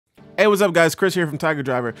Hey, what's up, guys? Chris here from Tiger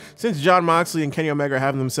Driver. Since Jon Moxley and Kenny Omega are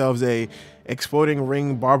having themselves a exploding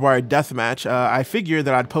ring barbed wire death match, I figured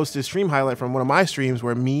that I'd post a stream highlight from one of my streams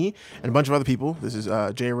where me and a bunch of other people, this is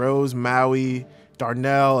Jay Rose, Maui,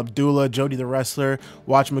 Darnell, Abdullah, Jody the Wrestler,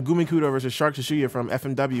 watch Megumi Kudo versus Shark Tsuchiya from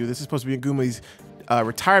FMW. This is supposed to be Megumi's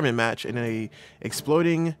retirement match in a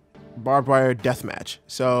exploding barbed wire death match.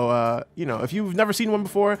 So you know, if you've never seen one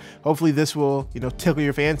before, hopefully this will, you know, tickle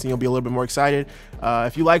your fancy and you'll be a little bit more excited.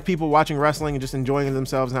 If you like people watching wrestling and just enjoying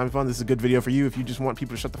themselves and having fun, this is a good video for you. If you just want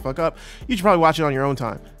people to shut the fuck up, you should probably watch it on your own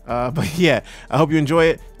time. But yeah, I hope you enjoy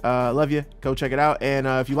it. Love you. Go check it out. And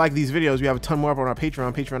if you like these videos, we have a ton more up on our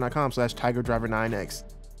Patreon, patreon.com/TigerDriver9X.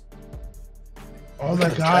 Oh my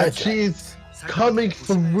god, she's coming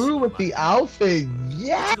through with the outfit.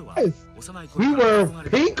 Yes! We were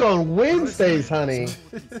pink on Wednesdays, honey.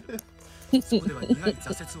 Who she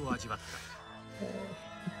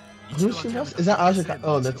was? Is that Ashika?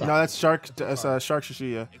 Oh, that's no, that's Shark. Shark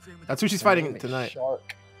Tsuchiya. That's who she's fighting tonight.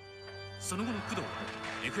 Shark.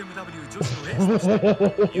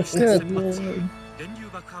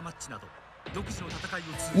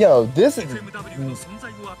 Yo, this is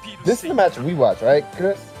the match we watch, right,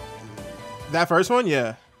 Chris? That first one,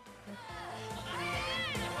 yeah.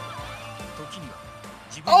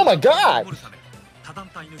 Oh my god!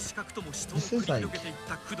 This is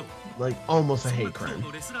like almost a hate crime.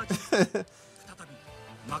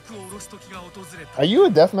 Are you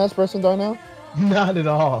a deathmatch person, Darnell? Not at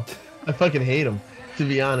all. I fucking hate him, to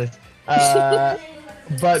be honest. But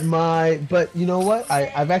you know what?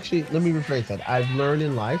 I've actually, let me rephrase that. I've learned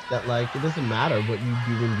in life that like it doesn't matter what you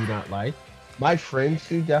do and do not like. My friends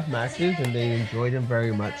do death matches and they enjoy them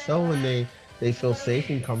very much so, and they feel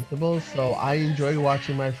safe and comfortable. So I enjoy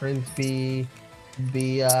watching my friends be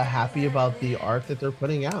happy about the art that they're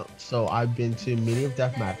putting out. So I've been to many of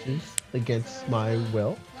death matches against my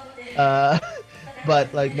will,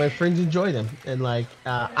 but like my friends enjoy them, and like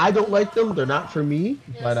I don't like them. They're not for me.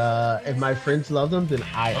 But if my friends love them, then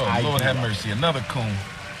I Lord have mercy, another coon.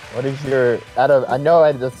 What is your I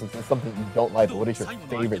know this is something you don't like, but what is your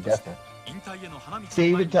favorite death match?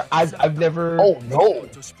 I've never. Oh no!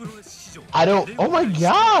 I don't. Oh my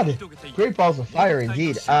god! Great balls of fire,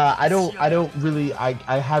 indeed. I don't really.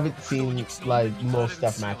 I haven't seen like most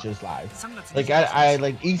death matches live. Like I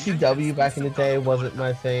like ECW back in the day wasn't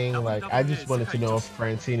my thing. Like I just wanted to know if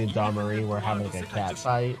Francine and Dawn Marie were having like a cat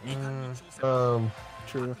fight.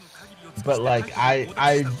 True. But like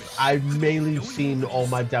I've mainly seen all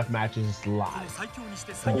my death matches live.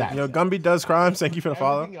 You know, Gumby does crimes. Thank you for the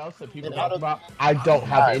follow. Else that people talk about, I don't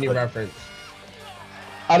have any reference.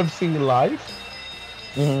 Out of seeing live,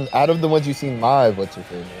 out of the ones you've seen live, what's your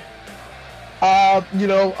favorite? you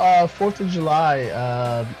know, 4th of July,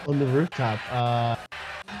 on the rooftop. I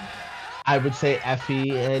would say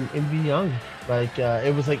Effie and Envy Young. Like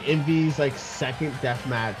it was like Envy's like second death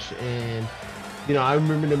match, and you know, I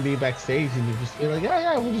remember them being backstage and you just be like,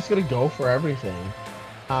 yeah, we're just gonna go for everything.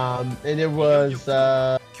 And it was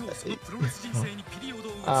a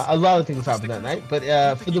lot of things happened that night, but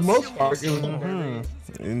for the most part, it was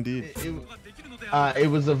indeed. It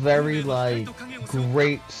was a very like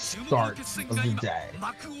great start of the day.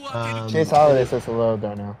 Chase Holiday says hello,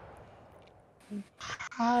 Darnell.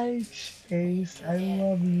 Hi, Chase. I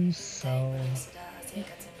love you so.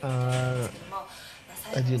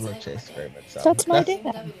 I do love Chase very much. So. That's my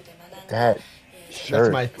dad. That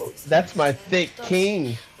shirt. That's my thick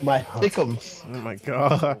king. My thickums. Oh my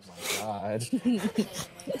god.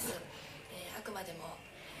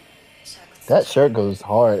 That shirt goes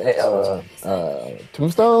hard.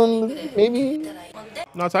 Tombstone, maybe?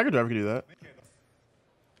 No, Tiger Driver could do that.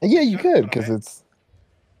 Yeah, you could, because it's...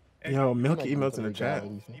 Yo, Milky emotes in the chat.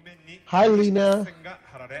 Hi, Lena.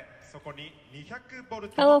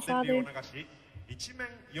 Hello, Father.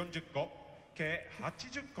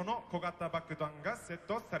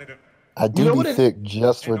 I do be thick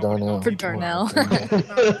just for Darnell. For Darnell. You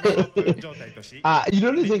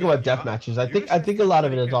know the thing about death matches? I think a lot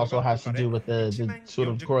of it also has to do with the sort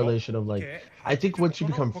of correlation of like, I think once you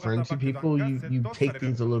become friends with people, you take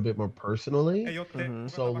things a little bit more personally.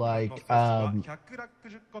 So like, I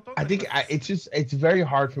think it's very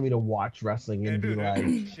hard for me to watch wrestling and be like,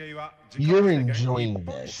 you're enjoying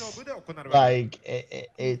this. Like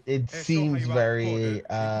it seems very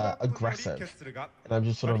aggressive, and I'm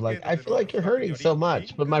just sort of like, I feel like you're hurting so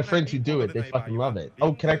much. But my friends who do it, they fucking love it.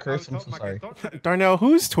 Oh, can I curse? I'm so sorry. Darnell,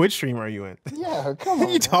 whose Twitch stream are you in? Yeah, come on. What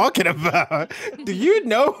are you talking about? Do you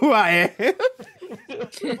know who I am?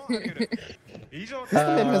 This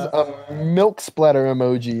man has a milk splatter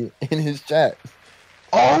emoji in his chat.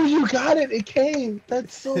 Oh, you got it. It came.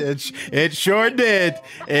 That's so. It sure did.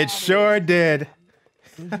 It sure did.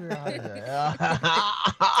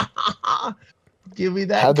 Give me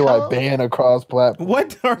that. How do I code. ban a cross platform?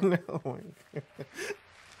 What Darnell?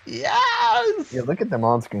 Yes. Yeah, look at them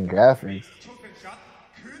on-screen graphics.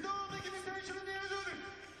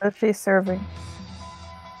 What's she serving?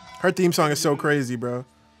 Her theme song is so crazy, bro.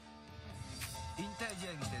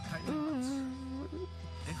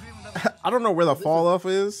 I don't know where the fall off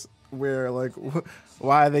is, where like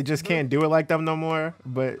why they just can't do it like them no more.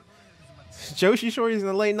 But Joshi Shorties in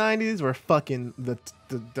the late '90s were fucking the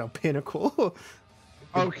pinnacle.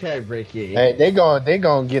 Okay, Ricky. Hey, they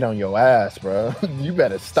gonna get on your ass, bro. You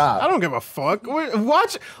better stop. I don't give a fuck.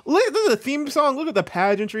 Watch, look at the theme song. Look at the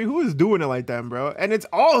pageantry. Who is doing it like them, bro? And it's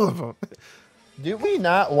all of them. Did we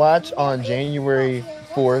not watch on January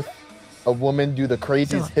 4th a woman do the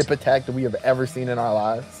craziest hip attack that we have ever seen in our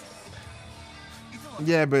lives?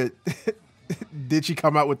 Yeah, but did she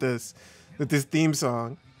come out with this theme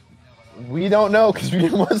song? We don't know because we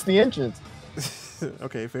didn't watch the entrance.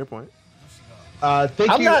 Okay, fair point. Thank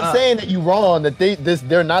I'm you. not saying that you're wrong. That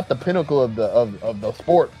they're not the pinnacle of the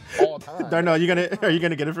sport all time. Darnell, are you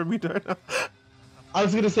gonna get it from me, Darnell? I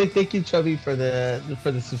was gonna say thank you, Chubby, for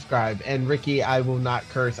the subscribe, and Ricky, I will not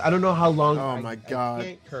curse. I don't know how long. Oh my God. I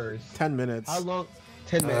can't curse. 10 minutes. How long?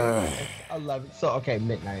 10 minutes. I love it. So okay,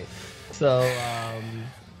 midnight. So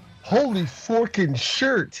holy forking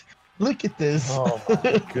shirt. Look at this. Oh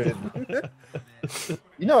my goodness.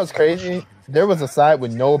 You know what's crazy? There was a side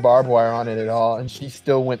with no barbed wire on it at all, and she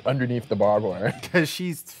still went underneath the barbed wire. Because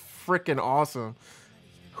she's freaking awesome.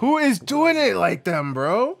 Who is doing it like them,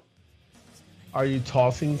 bro? Are you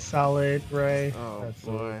tossing salad, Ray? Oh, That's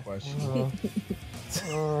boy. the question.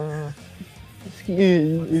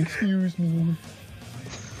 Excuse me.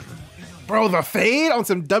 Bro, the fade on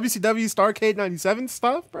some WCW Starcade 97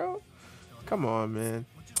 stuff, bro? Come on, man.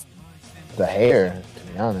 The hair,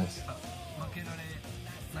 to be honest.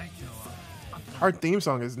 Her theme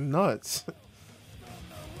song is nuts.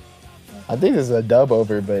 I think this is a dub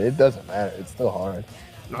over, but it doesn't matter. It's still hard.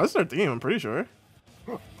 No, this is her theme, I'm pretty sure.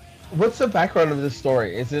 What's the background of this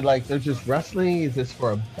story? Is it like they're just wrestling? Is this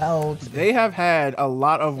for a belt? They have had a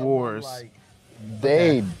lot of wars. Like,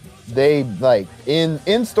 They like in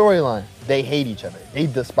storyline, they hate each other. They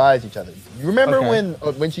despise each other. You remember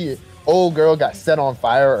when she old girl got set on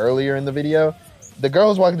fire earlier in the video? The girl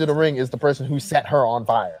who's walking to the ring is the person who set her on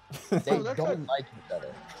fire. They don't like each other.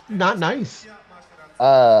 not nice.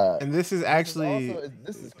 And this is actually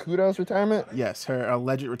This is Kudo's retirement. yes, her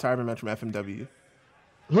alleged retirement match from FMW.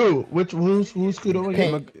 Who? Who's Kudo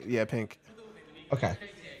again? Yeah, Pink. Okay.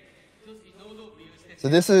 So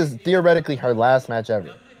this is theoretically her last match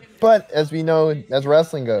ever. But as we know, as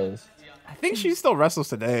wrestling goes, I think she still wrestles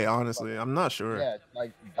today, honestly. I'm not sure. yeah,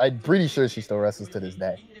 like I'm pretty sure she still wrestles to this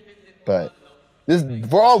day. But this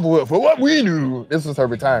for what we knew, this was her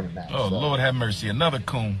retirement match. Oh, so Lord have mercy. Another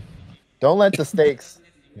coon. don't let the stakes,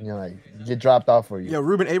 like get dropped off for you. Yo,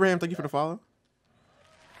 Ruben Abraham, thank you for the follow.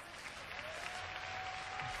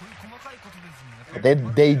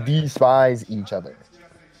 They despise each other.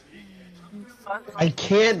 I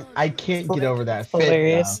can't get over that.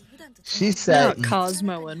 Hilarious. She said, Not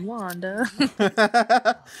Cosmo and Wanda.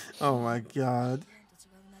 Oh my God.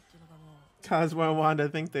 Cosmo and Wanda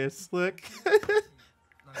think they're slick.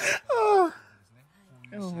 Oh.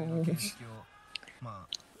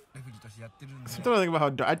 Sometimes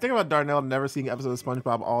I think about Darnell never seeing episodes of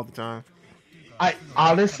SpongeBob all the time. I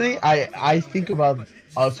honestly, I think about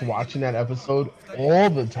us watching that episode all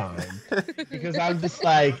the time because I'm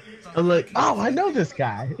like, oh, I know this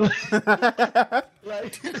guy.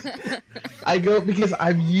 Like, I go because I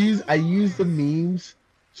use the memes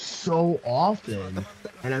so often,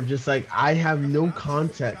 and I'm just like, I have no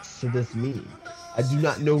context to this meme. I do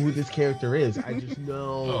not know who this character is. I just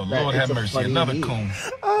know Oh, that Lord it's have a mercy. funny Another meme. coon.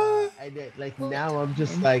 And then, like now, I'm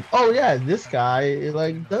just like, oh yeah, this guy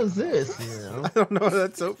like does this, you know. I don't know.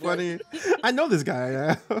 That's so funny. I know this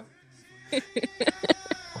guy.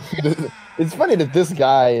 Yeah. It's funny that this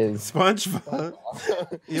guy is SpongeBob.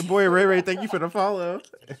 Your boy Ray Ray, thank you for the follow.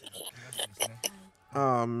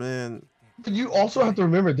 Oh man. But you also have to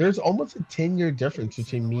remember, there's almost a 10-year difference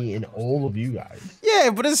between me and all of you guys. Yeah,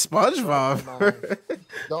 but it's SpongeBob.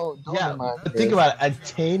 don't Yeah, remind but me. think about it, a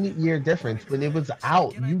 10-year difference. When it was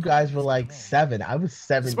out, you guys were like 7. I was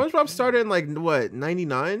 7. SpongeBob started in like what,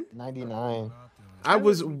 99? 99. I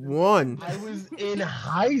was 1. I was in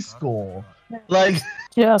high school. Like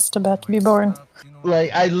Just about to be born.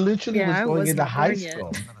 I literally Yeah, was I going wasn't into high born yet.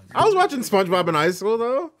 school. I was watching SpongeBob in high school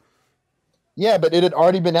though. Yeah, but it had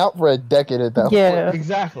already been out for a decade at that point. Yeah.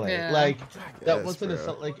 Exactly. Yeah. Like that Yes, wasn't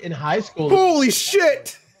bro. like in high school. Holy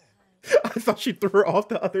shit! I thought she threw her off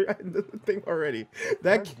the other end of the thing already.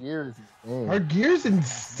 That, Her gear is insane. Her gear's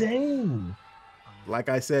insane. like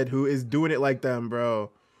I said, who is doing it like them, bro?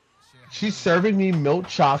 She's serving me milk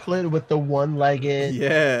chocolate with the one-legged.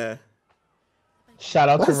 Yeah. Shout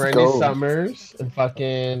out to Let's Randy go. Summers and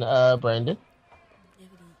fucking Brandon.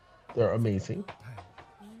 They're amazing.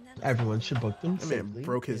 Everyone should book them. That man safely.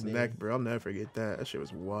 broke his And neck, bro. I'll never forget that. That shit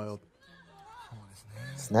was wild.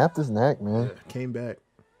 Snapped his neck, man. Came back.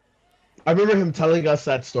 I remember him telling us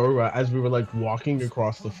that story where, as we were like walking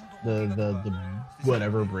across the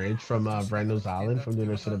whatever bridge from Brando's Island from doing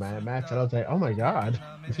our cinematic match, and I was like, "Oh my god,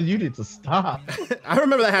 you need to stop." I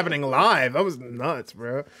remember that happening live. That was nuts,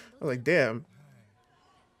 bro. I was like, damn.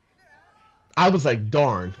 I was like,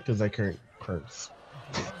 "Darn," because I couldn't curse.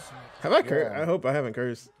 Have I cursed? Yeah. I hope I haven't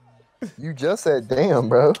cursed. You just said, "Damn,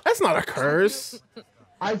 bro." That's not a curse.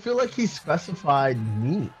 I feel like he specified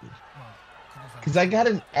me. Because I got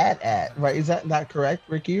an at, right? Is that not correct,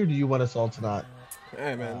 Ricky? Or do you want us all to not?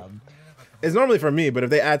 Hey, man. It's normally for me, but if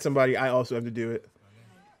they add somebody, I also have to do it.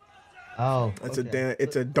 Oh, It's okay.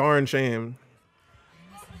 it's a darn shame.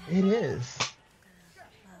 It is.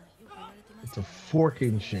 It's a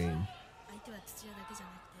forking shame.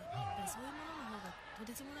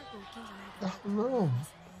 Oh no.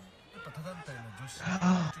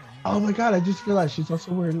 Oh my god, I just realized she's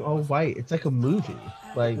also wearing all white. It's like a movie.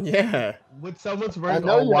 Like, Yeah. when someone's I wearing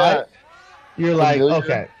know all you're white, not you're like, familiar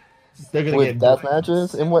okay, they're gonna with get death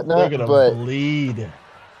matches and They're whatnot, gonna but bleed.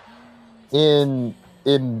 in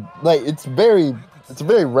like it's a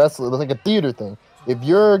very wrestling, like a theater thing. If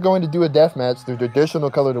you're going to do a death match, the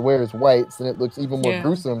traditional color to wear is whites, and it looks even more Yeah.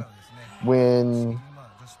 gruesome when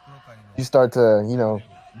you start to,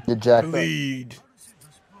 get jacked up. Bleed.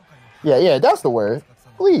 Yeah, that's the word.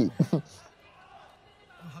 Bleed.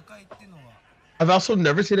 I've also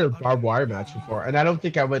never seen a barbed wire match before, and I don't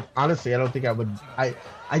think I would. Honestly, I don't think I would. I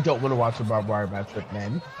don't want to watch a barbed wire match with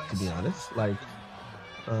men, to be honest. Like,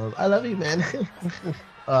 I love you, man.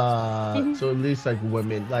 So at least like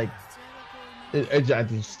women, like, I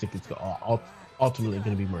just think it's ultimately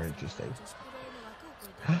going to be more interesting.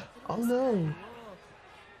 Oh no!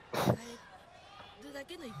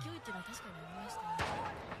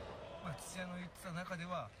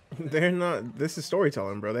 They're not. This is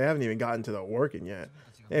storytelling, bro. They haven't even gotten to the working yet.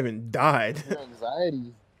 They haven't died. Your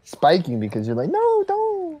anxiety spiking because you're like, no,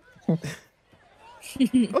 don't.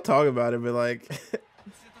 I'll talk about it, but like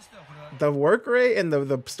the work rate and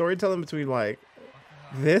the storytelling between like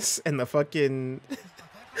this and the fucking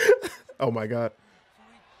oh my god,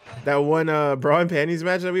 that one bra and panties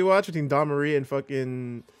match that we watched between Dawn Marie and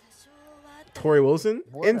fucking Tori Wilson,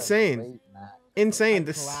 What a insane, great match. insane.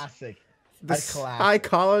 This Classic. the A classic.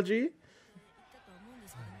 psychology.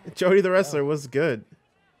 Jody the wrestler was good.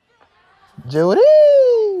 Jody.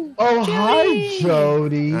 Oh, hi,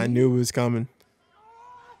 Jody. I knew it was coming.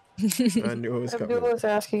 I knew it was Abdul coming. was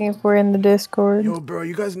asking if we're in the Discord. Yo, bro,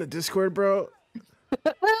 you guys in the Discord, bro?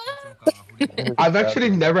 I've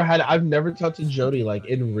actually I've never talked to Jody like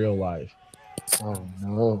in real life. Oh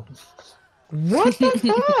no. What the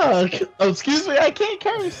fuck? Oh, excuse me, I can't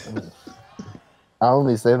curse. I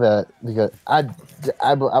only say that because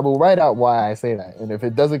I will write out why I say that, and if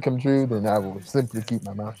it doesn't come true, then I will simply keep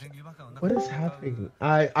my mouth shut. What is happening?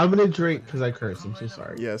 I'm gonna drink because I cursed. I'm so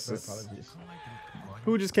sorry. Yes, My it's- apologies.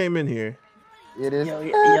 Who just came in here? It is.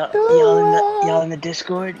 Y'all in the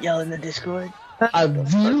Discord? Y'all in the Discord?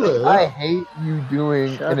 Abdullah. I hate you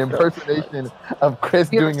doing Shut an the impersonation of Chris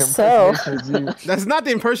doing Yourself. impersonation of you. That's not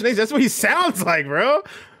the impersonation. That's what he sounds like, bro.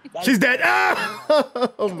 She's dead. Ah!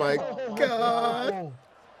 Oh my god.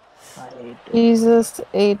 I hate this. Jesus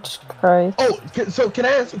H. Christ. Oh, so can I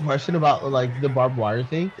ask a question about like the barbed wire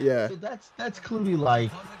thing? Yeah. So that's clearly like,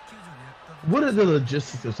 what are the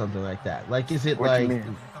logistics or something like that? Like, is it What you like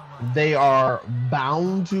mean? they are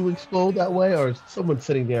bound to explode that way, or is someone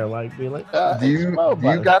sitting there like being like, Do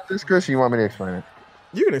you got this, Chris? Or you want me to explain it?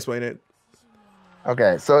 You can explain it.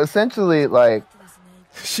 Okay, so essentially, like,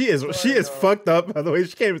 She is fucked up by the way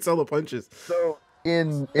she can't even sell the punches. so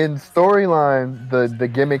in storyline, the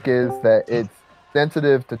gimmick is that it's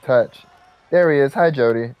sensitive to touch. There he is. Hi,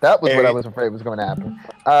 Jody. That was There what I he- was afraid was going to happen.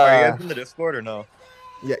 Are you guys in the Discord or no?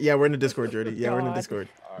 Yeah, we're in the Discord, Jody. Yeah, we're in the God. Discord.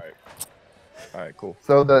 All right, cool.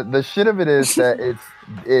 So the shit of it is that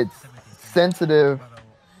it's sensitive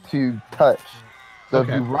to touch. So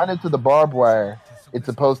Okay. if you run into the barbed wire, it's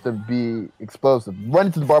supposed to be explosive. Run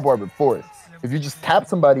into the barbed wire with force. If you just tap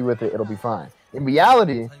somebody with it, it'll be fine. In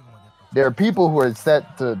reality, there are people who are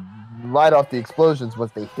set to light off the explosions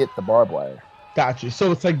once they hit the barbed wire. Got you.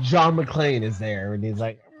 So it's like John McClane is there, and he's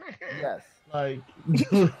like, Yes. like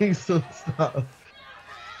doing some stuff.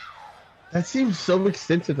 That seems so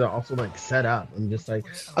extensive to also like set up. I'm just like,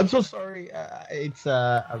 I'm so sorry. I'm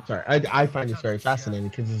sorry. I find this very fascinating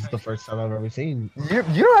because this is the first time I've ever seen. You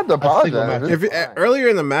don't have to apologize. If earlier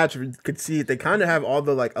in the match, if you could see, they kind of have all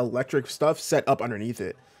the like electric stuff set up underneath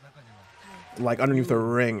it, like underneath the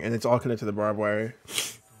ring, and it's all connected to the barbed wire.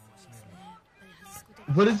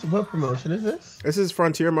 What promotion is this? This is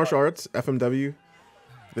Frontier Martial Arts, FMW.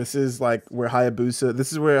 This is like where Hayabusa.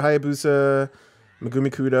 This is where Hayabusa, Megumi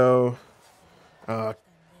Kudo,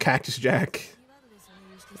 Cactus Jack,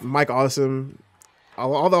 Mike Awesome,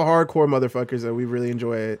 all the hardcore motherfuckers that we really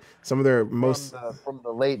enjoy. Some of their most from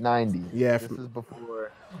the late '90s. Yeah, this is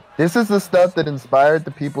before. This is the stuff that inspired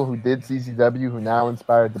the people who did CCW, who now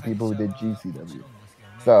inspired the people who did GCW.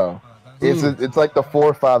 So it's like the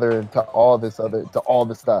forefather to all this all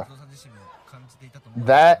the stuff.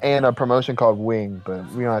 That and a promotion called Wing, but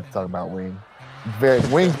we don't have to talk about Wing.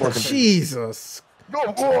 Wing's more. Jesus.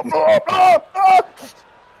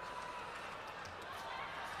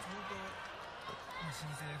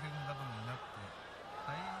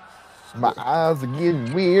 My eyes are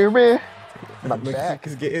getting weary. My back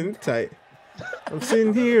is getting tight. I'm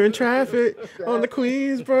sitting here in traffic on the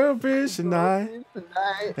Queensboro Bridge tonight,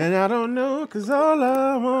 and I don't know, cause all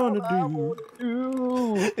I wanna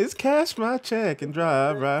do is cash my check and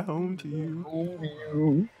drive right home to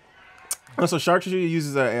you. Also, Shark Tsuchiya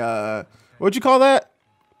uses a what'd you call that?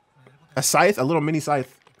 A scythe, a little mini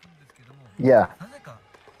scythe. Yeah.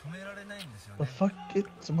 The fuck?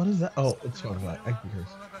 What is that? Oh, it's called what? I can curse.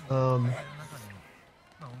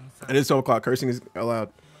 It is so o'clock. Cursing is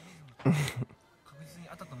allowed.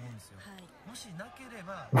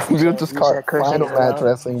 We'll just call it final match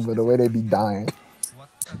wrestling, but the way they be dying.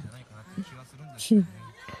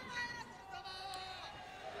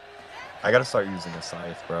 I gotta start using a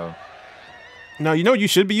scythe, bro. No, you know what you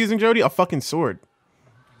should be using, Jody? A fucking sword.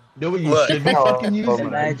 You know what you should be fucking using?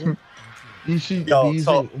 Imagine. You should be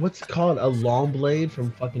using what's called a long blade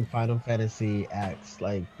from fucking Final Fantasy X.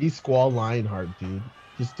 Like, be Squall Lionheart, dude.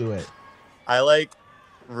 Just do it. I like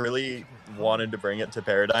really wanted to bring it to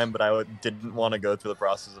Paradigm, but I didn't want to go through the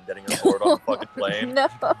process of getting a sword on the fucking plane.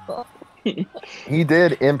 No. He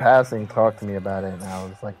did, in passing, talk to me about it, and I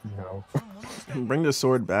was like, no. Bring the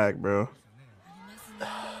sword back, bro.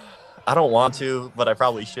 I don't want to, but I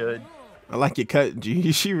probably should. I like your cut,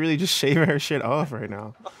 G. She really just shaving her shit off right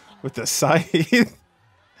now with the scythe.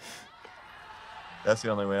 That's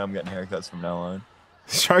the only way I'm getting haircuts from now on.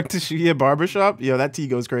 Shark Tsuchiya barbershop? Yo, that T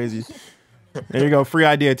goes crazy. There you go. Free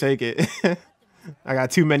idea. Take it. I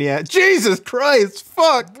got too many ads. Jesus Christ.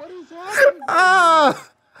 Fuck. What is happening? Ah.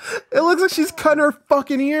 It looks like she's cutting her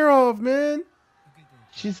fucking ear off, man.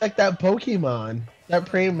 She's like that Pokemon. That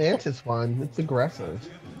praying mantis one. It's aggressive.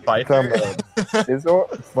 Scyther.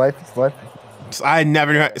 I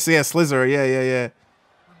never knew. See, yeah, Slither. Yeah.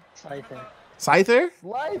 Scyther. Scyther?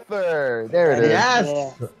 Slifer. There it is.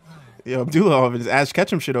 Yes. Yo, Abdullah over his Ash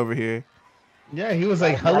Ketchum shit over here. Yeah, he was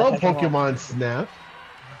like, "Hello, Pokemon Snap."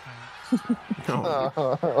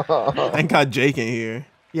 Oh. Thank God Jake ain't here.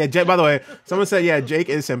 Yeah, Jake, by the way, someone said, yeah, Jake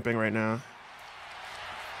is simping right now.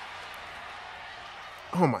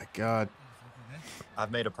 Oh my God.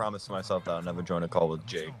 I've made a promise to myself that I'll never join a call with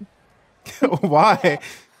Jake. Why?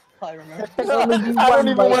 I remember. I don't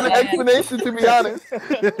even want an explanation, to be honest.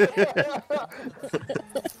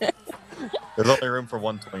 There's only room for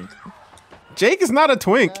one twink. Jake is not a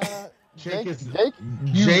twink. Jake is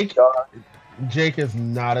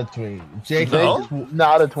not a twink. Jake No? is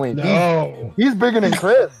Not a twink. no. He's bigger than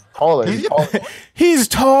Chris. Taller. He's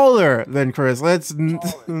taller than Chris. Let's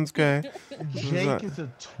okay. Jake is a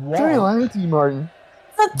Sorry, twat. lying to you, Martin.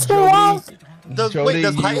 Does Jody,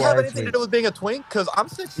 height you have are anything to twink. do with being a twink? Because I'm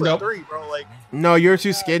 6'3", Nope. bro. Like, No, you're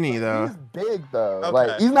too skinny He's though. big, though. Okay.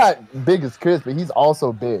 Like, he's not big as Chris, but he's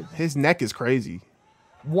also big. His neck is crazy.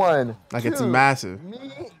 One. Like two, it's massive.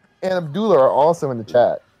 Me and Abdullah are also in the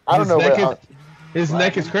chat. I don't know where. His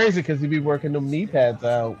neck is crazy because he be working them knee pads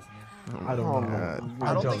out. I don't know. God.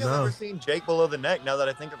 I don't think I've know. ever seen Jake below the neck. Now that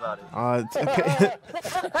I think about it.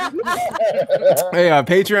 Hey,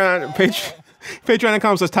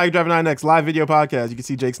 Patreon.com/TigerDriver9X live video podcast. You can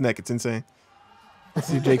see Jake's neck. It's insane.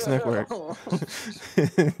 See Jake's neck work.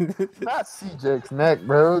 Not see Jake's neck,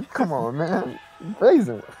 bro. Come on, man.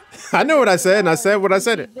 Crazy. I know what I said, and I said what I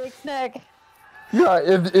said it. Dick's neck. Yeah,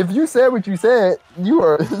 if you said what you said, you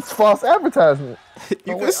are it's false advertisement. You Oh,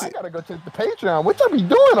 can wait, see, I gotta go check the Patreon. What y'all be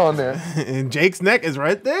doing on there? and Jake's neck is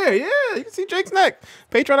right there. Yeah, you can see Jake's neck.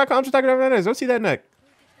 Patreon.com/TigerDriver9X. Don't see that neck.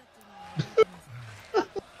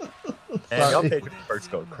 And y'all paid first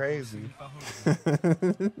go crazy.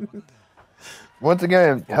 Once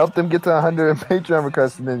again, help them get to 100 Patreon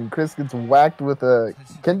requests, and then Khris gets whacked with a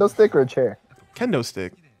kendo stick or a chair. Kendo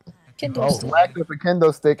stick. Kendo stick. Whacked with a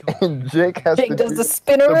kendo stick, and Jake has Jake to does do the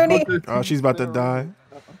spin already. Oh, she's about to die.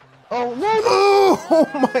 Oh no! Oh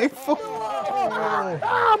my fuck.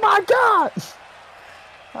 Oh my god!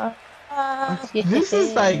 This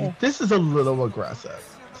is a little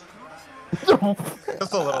aggressive.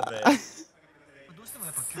 Just a little bit.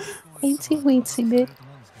 Weensy weensy bit.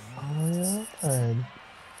 Oh yeah, fine.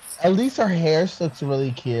 At least her hair looks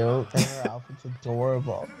really cute, and her outfit's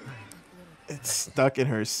adorable. It's stuck in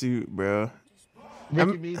her suit, bro.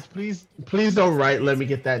 Ricky Meats, please don't write. Let me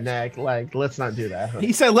get that neck. Like, let's not do that.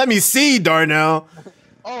 He said, "Let me see, Darnell."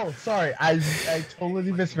 Oh, sorry, I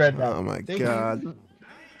totally misread that. Oh my Thank god. you.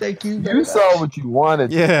 Thank you. You saw what you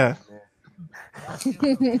wanted. Yeah.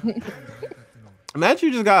 Imagine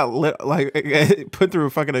you just got put through a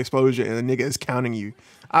fucking explosion and the nigga is counting you.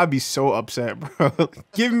 I'd be so upset, bro.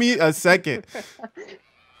 Give me a second.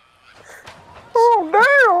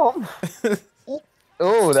 Oh damn!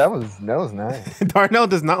 Oh, that was nice. Darnell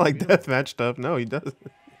does not like deathmatch stuff. No, he doesn't.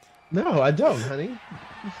 No, I don't, honey.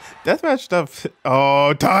 Deathmatch stuff.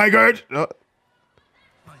 Oh, Tiger! Oh.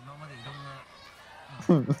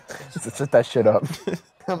 Set that shit up.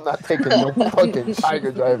 I'm not taking no fucking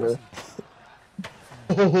Tiger Driver.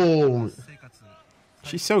 Oh,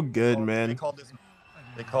 She's so good, man.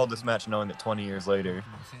 They called this match knowing that 20 years later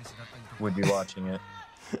we'd be watching it.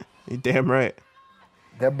 You're damn right.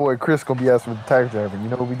 That boy Khris gonna be us with the Tiger Driver. You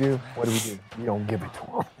know what we do? What do? We don't give it to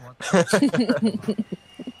him.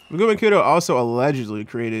 Megumi Kudo also allegedly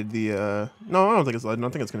created the. No, I don't think it's alleged. I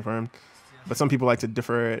don't think it's confirmed. But some people like to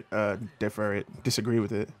disagree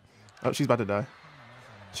with it. Oh, she's about to die.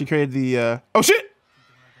 She created the. Oh shit!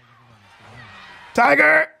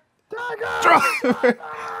 Tiger! Driver!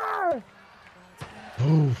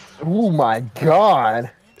 Oh my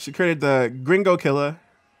god! She created the Gringo Killer,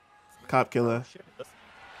 Cop Killer,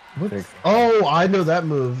 oh, I know that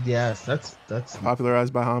move. Yes, that's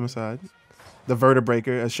popularized by Homicide. The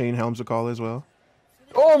Vertebreaker, as Shane Helms would call it as well.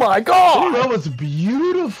 Oh my Oh, god! that was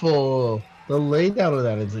beautiful. The laydown of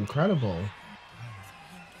that is incredible.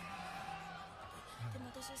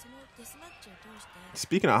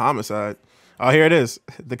 Speaking of Homicide, oh, here it is.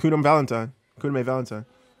 The Kudame Valentine. Kudame Valentine.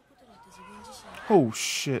 Oh,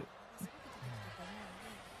 shit.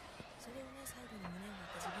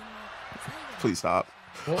 Please stop.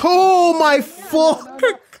 Oh, my fuck.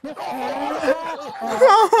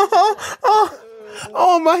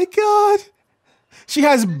 Oh, my God. She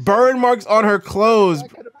has burn marks on her clothes. That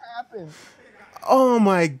could have happened. Oh,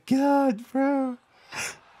 my God, bro.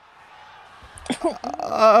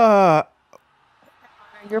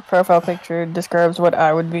 Your profile picture describes what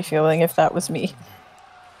I would be feeling if that was me.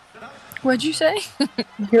 What'd you say?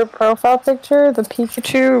 Your profile picture, the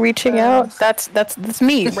Pikachu reaching out, that's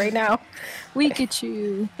me right now.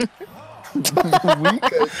 Weekachu.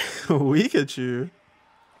 Weekachu.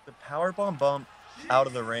 The powerbomb bump out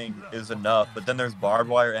of the ring is enough, but then there's barbed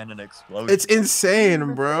wire and an explosion. It's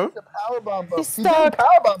insane, bro. The powerbomb bump. She's She didn't stuck.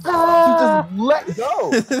 powerbomb bump. She just let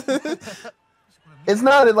go. It's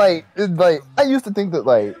not like I used to think that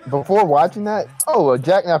like before watching that, oh, a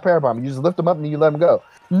jackknife powerbomb, you just lift them up and you let them go.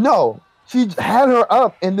 No, she had her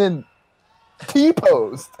up and then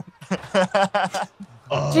T-posed.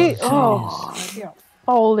 Yeah,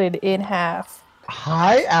 folded in half.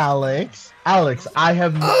 Hi, Alex. Alex, I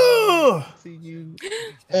have not seen you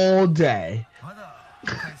all day.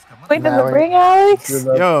 Wait, in the ring, Alex?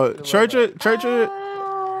 Yo, Churcher,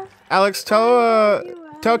 Alex, tell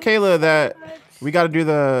Kayla that we got to do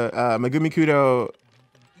the Megumi Kudo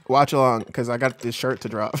watch along because I got this shirt to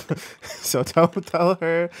drop. So tell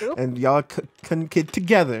her and y'all can get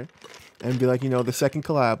together and be like, the second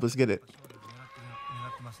collab. Let's get it.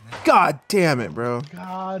 God damn it, bro.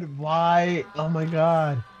 God, why? Oh my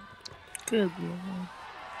God. Good lord.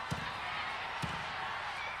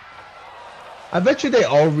 I bet you they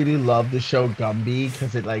all really love the show Gumby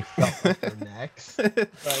because it like felt like their necks.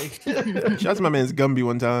 Like, Shout out to my man's Gumby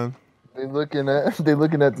one time. They looking at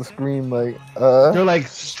the screen like they're like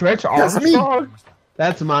Stretch That's me. Armstrong.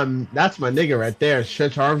 That's my nigga right there,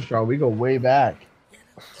 Stretch Armstrong. We go way back.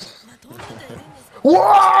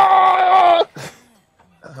 Whoa!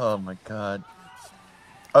 Oh my god.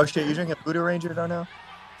 Oh shit, you drinking Voodoo Ranger, Darnell?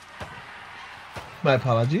 My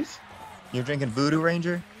apologies. You're drinking Voodoo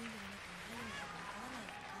Ranger?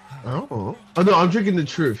 Oh no, I'm drinking the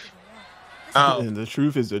truth. Oh. And the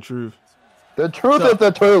truth is the truth. The truth is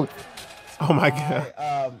the truth. Oh my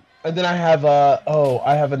god. And then I have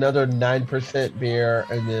I have another 9% beer,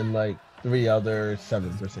 and then like 3 other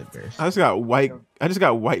 7% beers. I just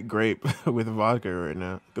got white grape with vodka right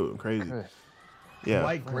now. Going crazy. Yeah.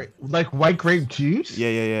 White grape juice?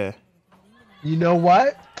 Yeah. You know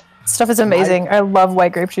what? Stuff is amazing. I love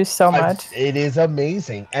white grape juice so much. It is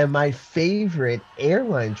amazing. And my favorite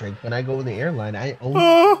airline drink when I go in the airline, I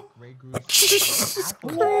only Grey Goose.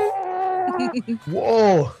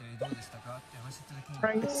 Whoa.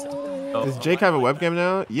 Does Jake have a webcam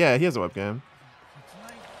now? Yeah, he has a webcam.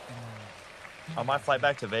 On my flight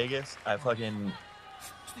back to Vegas, I fucking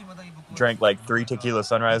drank like 3 tequila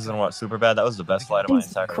sunrises and watched Superbad. That was the best flight of my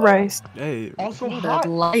entire life. Christ. Hey. Also, That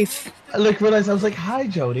life. I realized I was like, "Hi,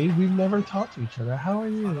 Jody. We've never talked to each other. How are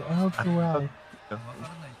you? I hope you're well."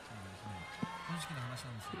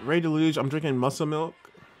 Ray Deluge, I'm drinking muscle milk.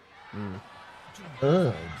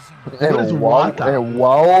 What is And water?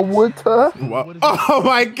 water. Oh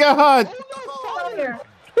my god!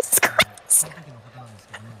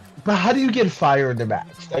 But how do you get fire in the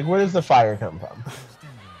match? Like, where does the fire come from?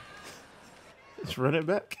 Let's run it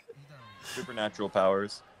back. Supernatural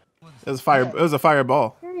powers. It was fire. It was a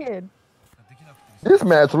fireball. Period. This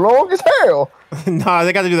match long as hell. Nah,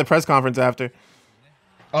 they got to do the press conference after.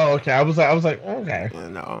 Oh, okay. I was like, okay. Yeah,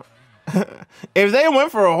 no. If they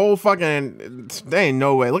went for a whole fucking, they ain't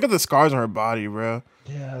no way. Look at the scars on her body, bro.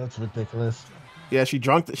 Yeah, that's ridiculous. Yeah, she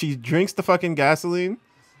drinks the fucking gasoline.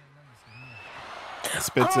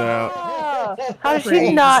 Spits it out. How did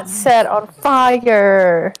she not set on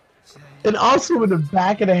fire? And also in the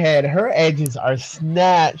back of the head, her edges are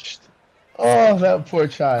snatched. Oh, that poor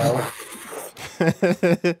child.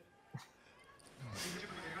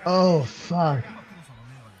 Oh, fuck.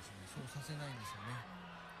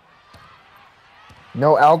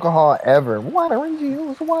 No alcohol ever. Water and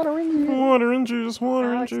juice. Water and juice. Water and juice. Water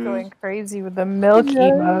and Alex juice. going crazy with the milk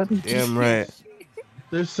emote. Damn right.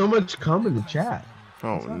 There's so much cum in the chat.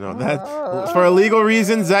 Oh no, that for legal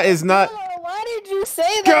reasons that is not. Why did you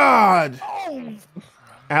say that? God.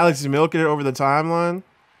 Alex is milking it over the timeline.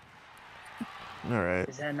 All right.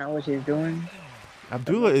 Is that not what you're doing?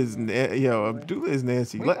 Abdullah is Abdullah is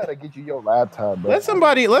nasty. We gotta get you your laptop, bro. Let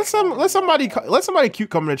somebody cute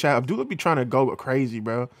come in the chat. Abdullah be trying to go crazy,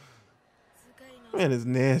 bro. Man is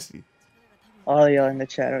nasty. All y'all in the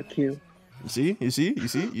chat are cute. You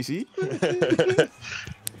see?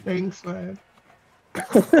 Thanks, man.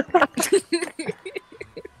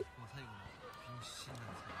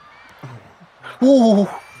 Ooh.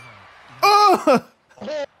 Oh!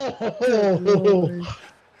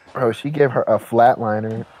 Bro, she gave her a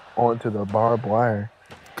flatliner onto the barbed wire.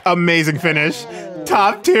 Amazing finish.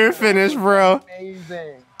 Top tier finish, bro.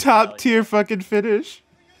 Amazing. Top tier fucking finish.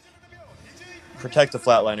 Protect the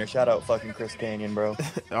flatliner. Shout out fucking Chris Canyon, bro.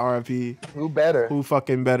 RIP. Who better? Who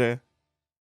fucking better?